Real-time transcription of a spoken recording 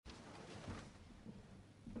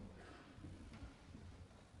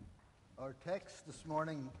Our text this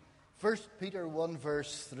morning, 1 Peter 1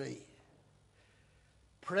 verse 3.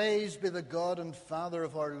 Praise be the God and Father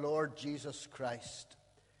of our Lord Jesus Christ.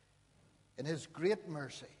 In his great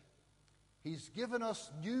mercy, he's given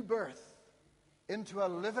us new birth into a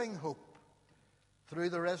living hope through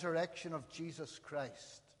the resurrection of Jesus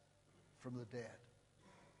Christ from the dead.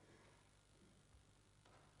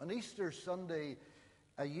 On Easter Sunday,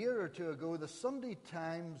 a year or two ago, the Sunday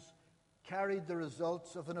Times carried the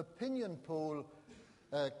results of an opinion poll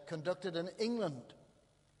conducted in England.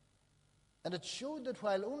 And it showed that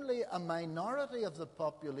while only a minority of the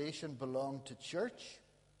population belonged to church,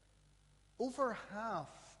 over half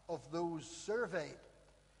of those surveyed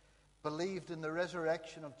believed in the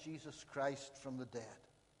resurrection of Jesus Christ from the dead.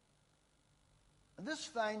 And this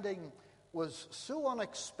finding was so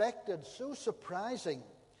unexpected, so surprising,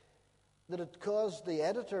 that it caused the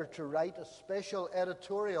editor to write a special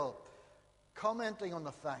editorial commenting on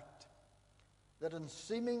the fact that in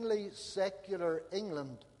seemingly secular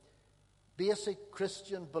England, basic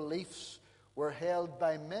Christian beliefs were held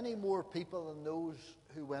by many more people than those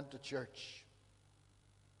who went to church.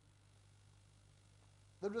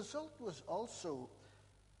 The result was also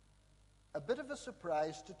a bit of a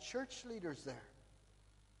surprise to church leaders there.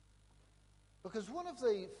 Because one of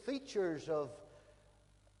the features of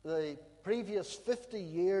the previous 50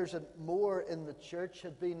 years and more in the church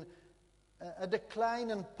had been a decline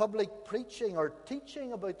in public preaching or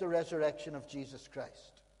teaching about the resurrection of Jesus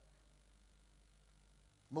Christ.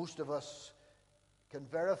 Most of us can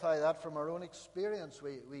verify that from our own experience.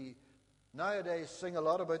 We nowadays sing a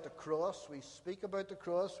lot about the cross, we speak about the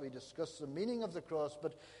cross, we discuss the meaning of the cross,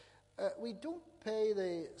 but we don't pay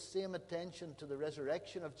the same attention to the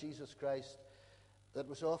resurrection of Jesus Christ that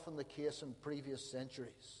was often the case in previous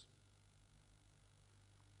centuries.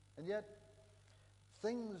 And yet,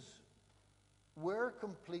 things were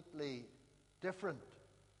completely different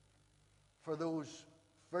for those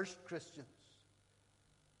first Christians.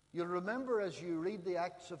 You'll remember as you've read the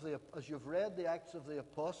Acts of the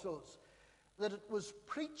Apostles, that it was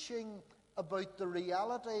preaching about the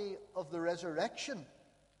reality of the resurrection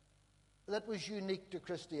that was unique to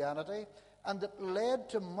Christianity, and that led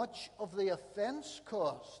to much of the offense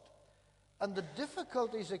caused and the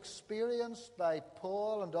difficulties experienced by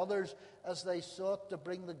Paul and others as they sought to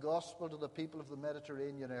bring the gospel to the people of the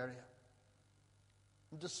Mediterranean area.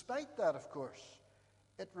 And despite that, of course,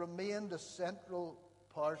 it remained a central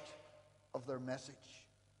part of their message.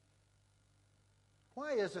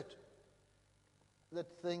 Why is it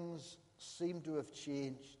that things seem to have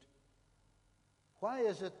changed? Why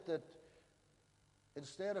is it that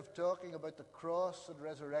instead of talking about the cross and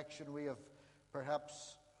resurrection, we have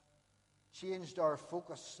perhaps changed our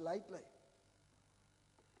focus slightly?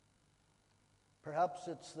 Perhaps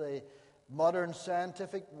it's the modern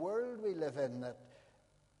scientific world we live in that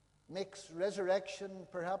makes resurrection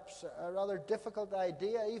perhaps a rather difficult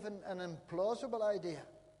idea, even an implausible idea.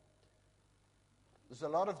 There's a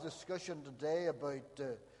lot of discussion today about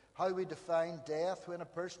how we define death when a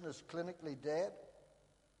person is clinically dead.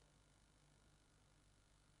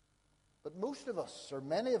 But most of us, or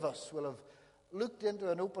many of us, will have looked into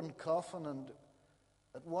an open coffin and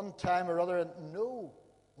at one time or other know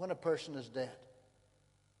when a person is dead.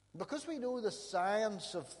 Because we know the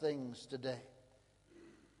science of things today,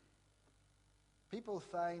 people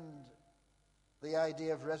find the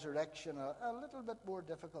idea of resurrection a little bit more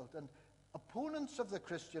difficult. And opponents of the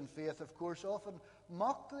Christian faith, of course, often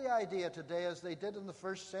mock the idea today as they did in the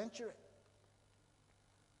first century.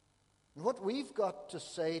 And what we've got to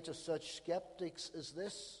say to such skeptics is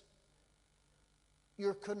this: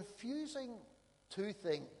 you're confusing two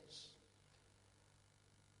things.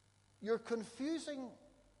 You're confusing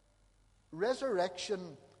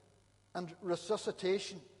resurrection and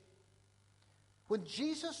resuscitation. When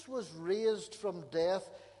Jesus was raised from death,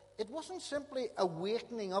 it wasn't simply a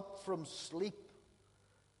wakening up from sleep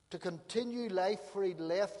to continue life where he'd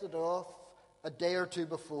left it off a day or two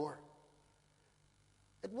before.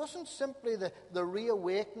 It wasn't simply the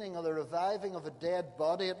reawakening or the reviving of a dead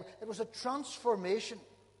body. It was a transformation,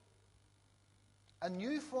 a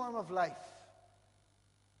new form of life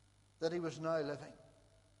that he was now living.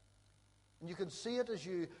 And you can see it as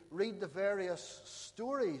you read the various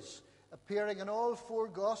stories appearing in all four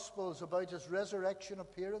Gospels about his resurrection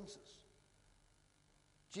appearances.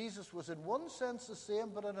 Jesus was in one sense the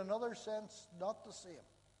same, but in another sense not the same.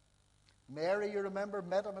 Mary, you remember,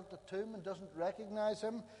 met him at the tomb and doesn't recognize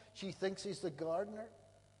him. She thinks he's the gardener.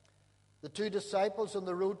 The two disciples on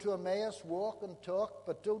the road to Emmaus walk and talk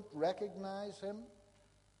but don't recognize him.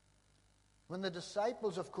 When the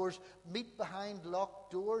disciples, of course, meet behind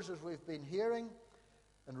locked doors, as we've been hearing,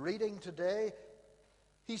 and reading today,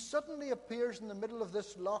 he suddenly appears in the middle of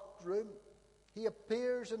this locked room. He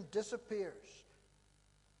appears and disappears.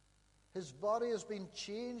 His body has been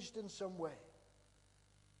changed in some way.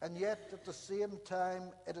 And yet, at the same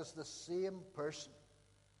time, it is the same person.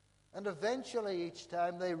 And eventually, each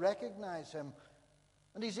time, they recognize him.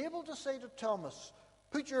 And he's able to say to Thomas,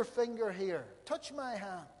 "Put your finger here. Touch my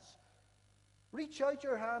hands. Reach out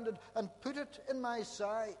your hand and put it in my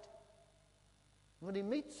side." When he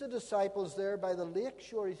meets the disciples there by the lake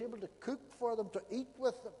shore, he's able to cook for them, to eat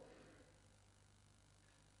with them.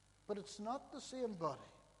 But it's not the same body.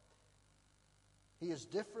 He is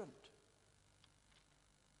different.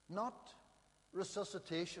 Not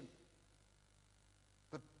resuscitation,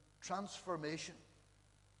 but transformation.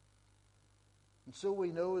 And so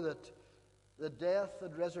we know that the death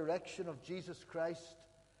and resurrection of Jesus Christ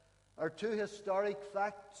are two historic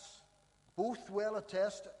facts, both well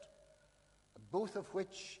attested, both of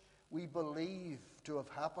which we believe to have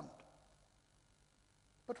happened.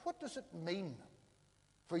 But what does it mean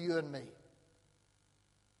for you and me?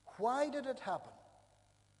 Why did it happen?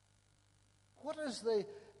 What is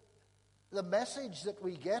the message that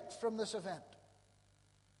we get from this event?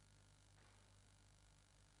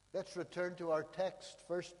 Let's return to our text,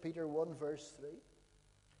 1 Peter 1, verse 3.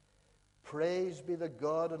 Praise be the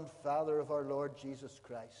God and Father of our Lord Jesus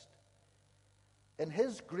Christ. In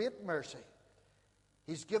his great mercy,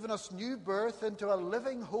 he's given us new birth into a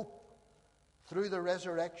living hope through the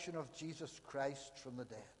resurrection of Jesus Christ from the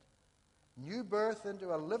dead. New birth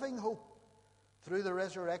into a living hope through the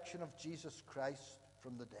resurrection of Jesus Christ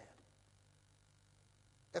from the dead.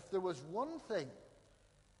 If there was one thing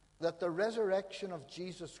that the resurrection of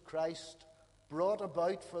Jesus Christ brought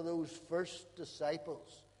about for those first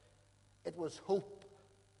disciples, it was hope,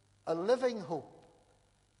 a living hope,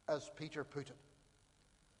 as Peter put it.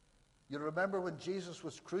 You remember when Jesus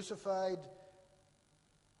was crucified,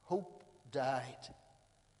 hope died.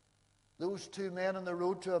 Those two men on the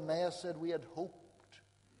road to Emmaus said, "We had hoped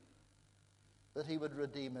that he would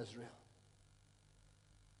redeem Israel."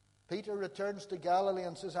 Peter returns to Galilee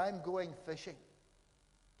and says, "I'm going fishing,"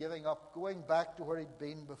 giving up, going back to where he'd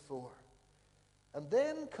been before. And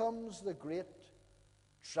then comes the great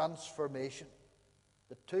transformation.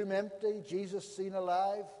 The tomb empty, Jesus seen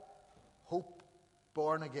alive, hope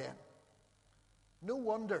born again. No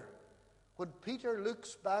wonder when Peter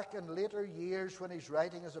looks back in later years when he's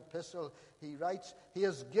writing his epistle, he writes, "He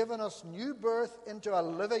has given us new birth into a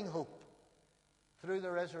living hope through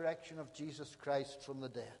the resurrection of Jesus Christ from the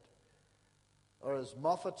dead." Or as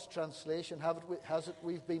Moffat's translation has it,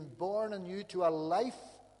 "We've been born anew to a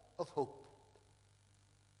life of hope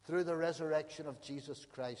through the resurrection of Jesus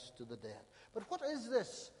Christ to the dead." But what is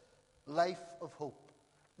this life of hope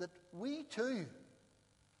that we too,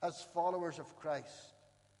 as followers of Christ,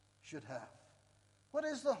 should have? What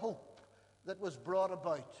is the hope that was brought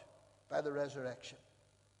about by the resurrection?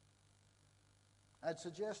 I'd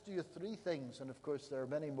suggest to you three things, and of course there are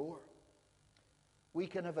many more. We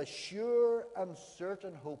can have a sure and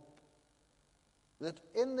certain hope that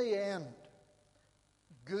in the end,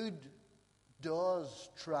 good does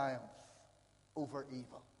triumph over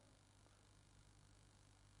evil.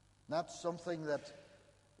 And that's something that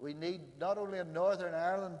we need not only in Northern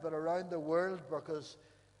Ireland but around the world, because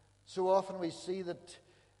so often we see that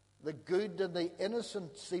the good and the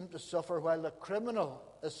innocent seem to suffer while the criminal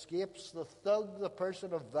escapes. The thug, the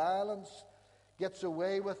person of violence, gets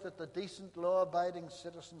away with it. The decent, law-abiding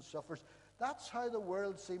citizen suffers. That's how the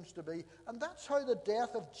world seems to be. And that's how the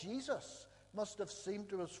death of Jesus must have seemed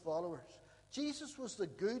to his followers. Jesus was the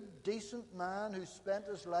good, decent man who spent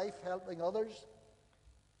his life helping others.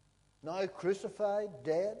 Now crucified,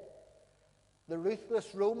 dead. The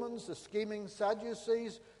ruthless Romans, the scheming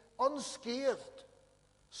Sadducees, unscathed,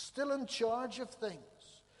 still in charge of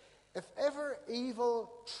things. If ever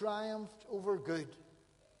evil triumphed over good,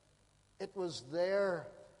 it was there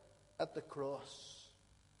at the cross.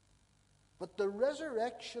 But the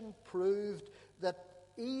resurrection proved that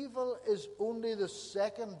evil is only the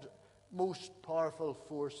second most powerful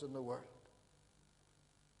force in the world.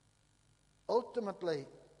 Ultimately,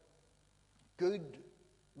 good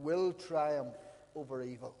will triumph over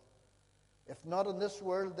evil. If not in this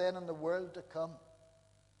world, then in the world to come.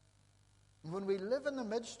 And when we live in the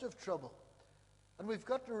midst of trouble, and we've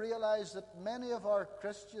got to realize that many of our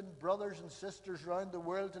Christian brothers and sisters around the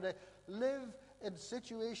world today live in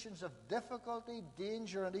situations of difficulty,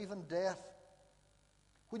 danger, and even death.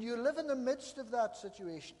 When you live in the midst of that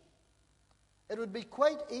situation, it would be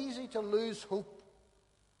quite easy to lose hope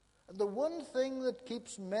And the one thing that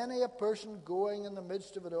keeps many a person going in the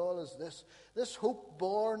midst of it all is this hope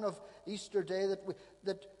born of Easter Day,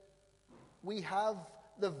 that we have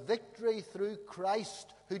the victory through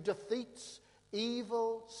Christ, who defeats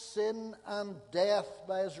evil, sin, and death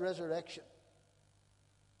by his resurrection.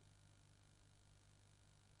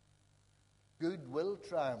 Good will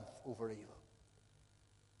triumph over evil.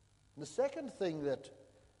 And the second thing that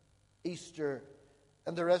Easter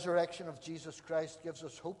and the resurrection of Jesus Christ gives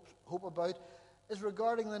us hope about is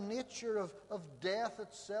regarding the nature of death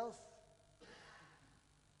itself.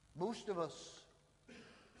 Most of us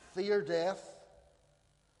fear death.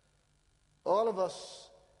 All of us,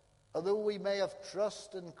 although we may have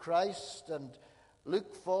trust in Christ and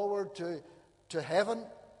look forward to heaven,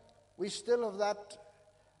 we still have that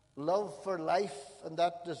love for life and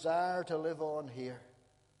that desire to live on here.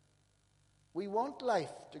 We want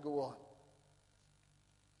life to go on.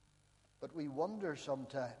 But we wonder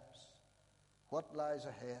sometimes what lies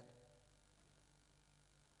ahead.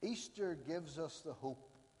 Easter gives us the hope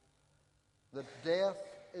that death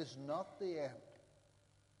is not the end,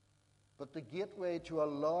 but the gateway to a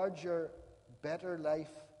larger, better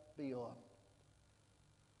life beyond.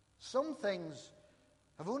 Some things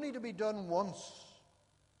have only to be done once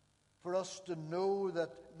for us to know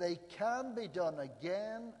that they can be done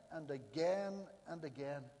again and again and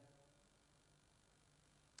again.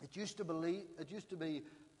 It used to be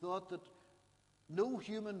thought that no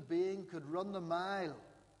human being could run the mile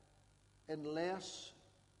in less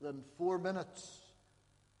than 4 minutes.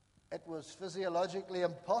 It was physiologically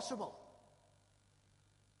impossible.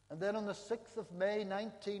 And then on the 6th of May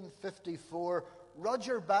 1954,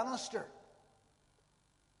 Roger Bannister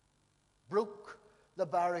broke the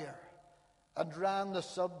barrier and ran the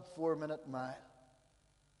sub-4-minute mile.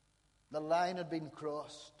 The line had been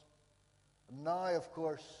crossed. And now, of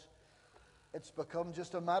course, it's become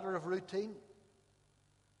just a matter of routine.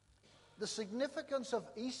 The significance of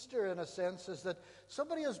Easter, in a sense, is that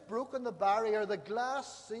somebody has broken the barrier, the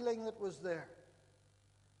glass ceiling that was there.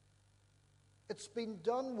 It's been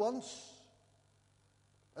done once.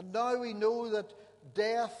 And now we know that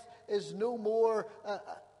death is no more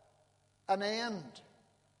an end.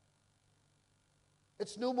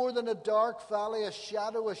 It's no more than a dark valley, a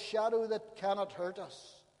shadow that cannot hurt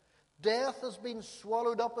us. Death has been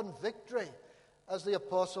swallowed up in victory, as the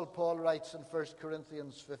Apostle Paul writes in 1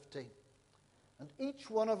 Corinthians 15. And each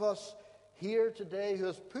one of us here today who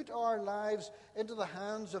has put our lives into the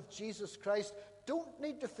hands of Jesus Christ don't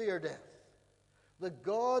need to fear death. The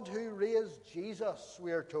God who raised Jesus,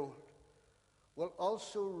 we are told, will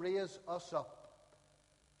also raise us up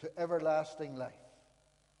to everlasting life.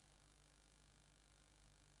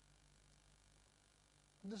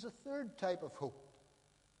 And there's a third type of hope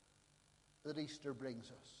that Easter brings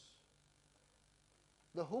us.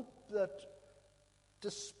 The hope that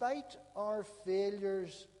despite our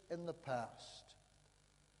failures in the past,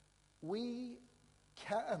 we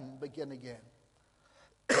can begin again.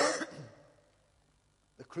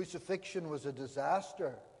 The crucifixion was a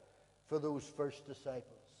disaster for those first disciples.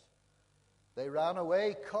 They ran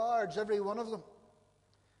away, cowards, every one of them.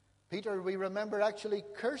 Peter, we remember, actually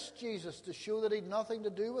cursed Jesus to show that he'd nothing to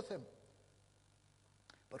do with him.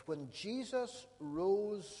 But when Jesus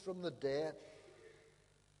rose from the dead,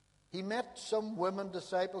 he met some women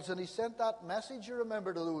disciples and he sent that message, you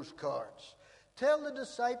remember, to those cowards. Tell the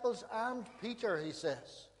disciples and Peter, he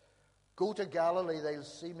says, go to Galilee, they'll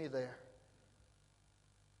see me there.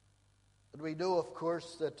 And we know, of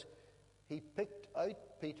course, that he picked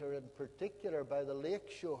out Peter in particular by the lake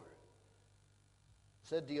shore.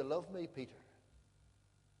 Said, do you love me, Peter?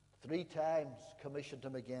 3 times commissioned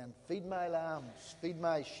him again. Feed my lambs, feed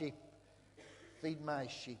my sheep, feed my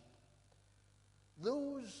sheep.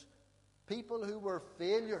 Those people who were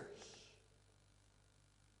failures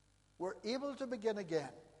were able to begin again.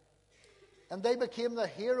 And they became the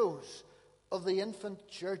heroes of the infant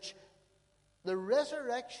church. The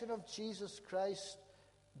resurrection of Jesus Christ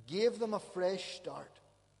gave them a fresh start.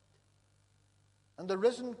 And the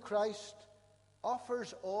risen Christ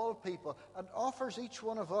offers all people and offers each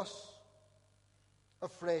one of us a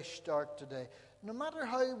fresh start today. No matter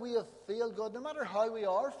how we have failed God, no matter how we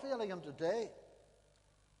are failing Him today,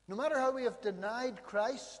 no matter how we have denied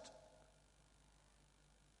Christ,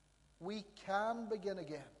 we can begin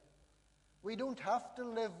again. We don't have to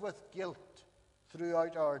live with guilt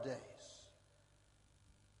throughout our days.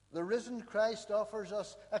 The risen Christ offers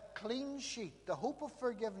us a clean sheet, the hope of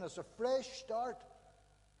forgiveness, a fresh start.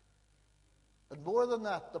 And more than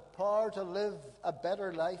that, the power to live a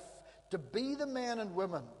better life, to be the men and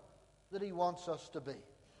women that He wants us to be.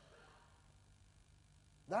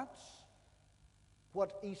 That's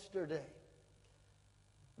what Easter Day.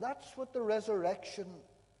 That's what the resurrection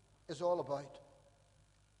is all about.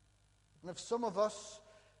 And if some of us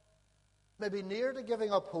may be near to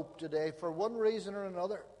giving up hope today for one reason or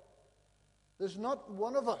another, there's not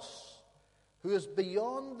one of us who is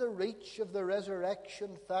beyond the reach of the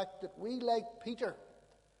resurrection fact that we, like Peter,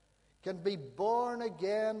 can be born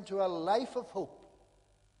again to a life of hope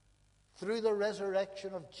through the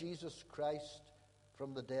resurrection of Jesus Christ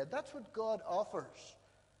from the dead. That's what God offers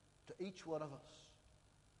to each one of us.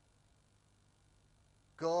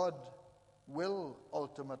 God will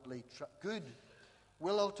ultimately, good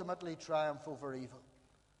will ultimately triumph over evil.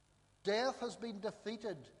 Death has been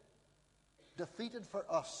defeated for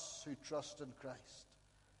us who trust in Christ.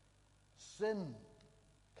 Sin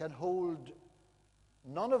can hold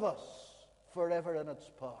none of us forever in its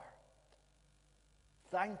power.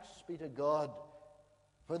 Thanks be to God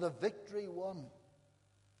for the victory won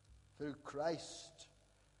through Christ,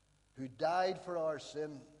 who died for our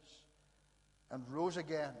sins and rose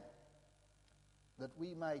again that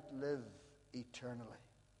we might live eternally.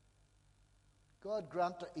 God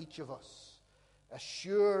grant to each of us a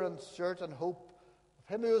sure and certain hope of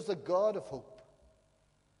Him who is the God of hope,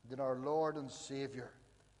 and in our Lord and Savior,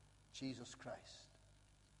 Jesus Christ.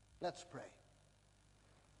 Let's pray.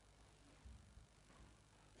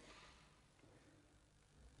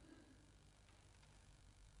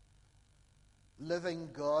 Living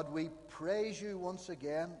God, we praise you once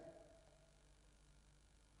again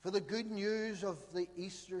for the good news of the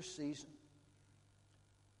Easter season,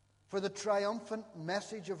 for the triumphant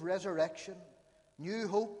message of resurrection, new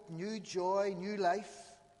hope, new joy, new life.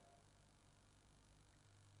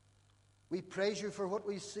 We praise you for what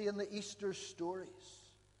we see in the Easter stories,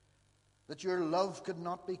 that your love could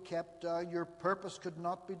not be kept down, your purpose could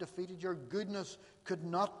not be defeated, your goodness could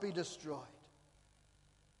not be destroyed.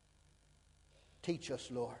 Teach us,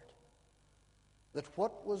 Lord, that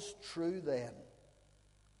what was true then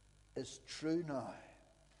is true now.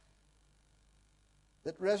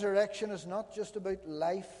 That resurrection is not just about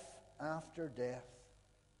life after death,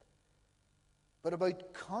 but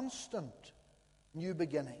about constant new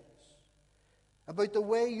beginnings, about the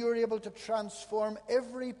way you're able to transform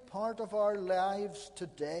every part of our lives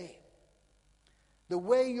today, the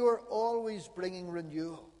way you're always bringing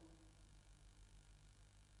renewal.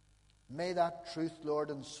 May that truth, Lord,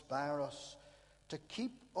 inspire us to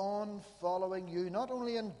keep on following you, not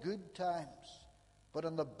only in good times, but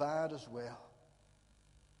in the bad as well.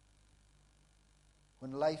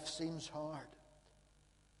 When life seems hard,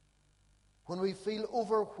 when we feel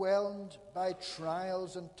overwhelmed by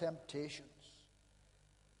trials and temptations,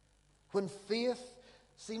 when faith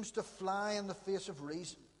seems to fly in the face of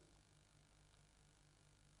reason,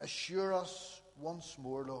 assure us once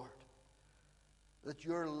more, Lord, that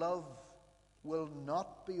your love will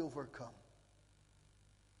not be overcome.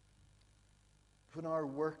 When our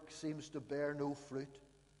work seems to bear no fruit,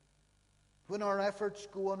 when our efforts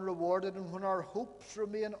go unrewarded, and when our hopes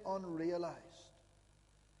remain unrealized,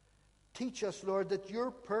 teach us, Lord, that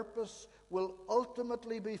your purpose will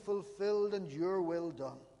ultimately be fulfilled and your will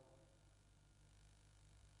done.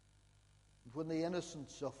 When the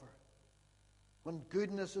innocent suffer, when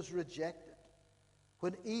goodness is rejected,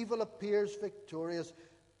 when evil appears victorious,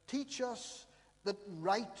 teach us that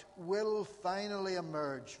right will finally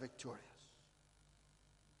emerge victorious.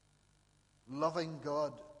 Loving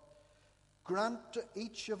God, grant to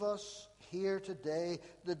each of us here today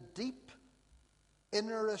the deep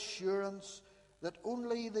inner assurance that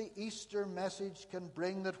only the Easter message can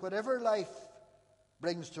bring, that whatever life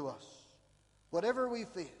brings to us, whatever we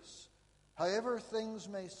face, however things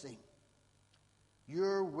may seem,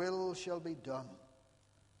 your will shall be done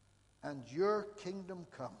and your kingdom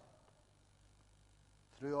come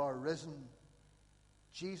through our risen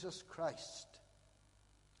Jesus Christ,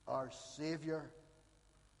 our Savior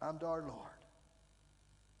and our Lord.